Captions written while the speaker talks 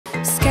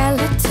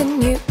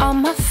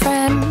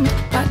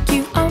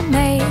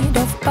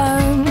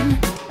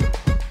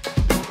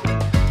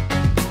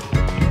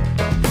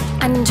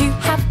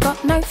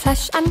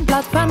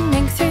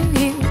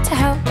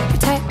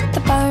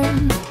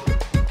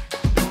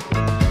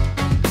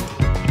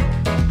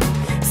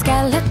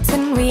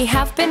We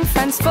have been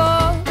friends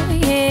for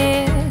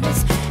years,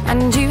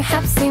 and you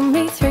have seen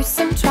me through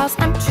some trials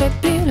and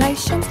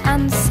tribulations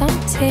and some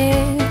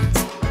tears.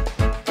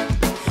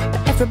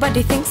 But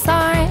everybody thinks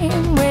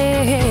I'm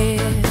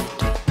weird,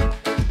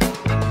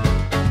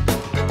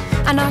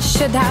 and I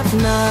should have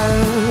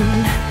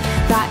known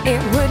that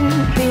it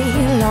wouldn't be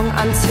long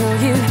until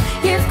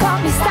you've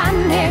got me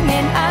standing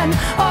in an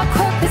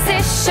awkward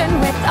position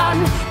with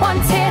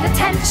unwanted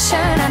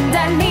attention and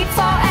a need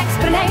for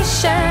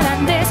explanation.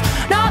 And it's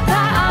not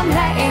that I'm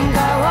letting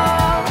go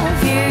of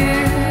you,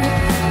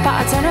 but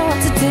I don't know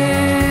what to do.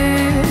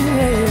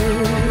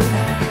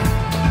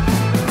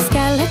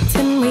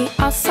 Skeleton, we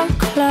are so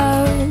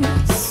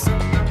close,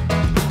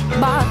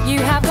 but you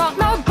have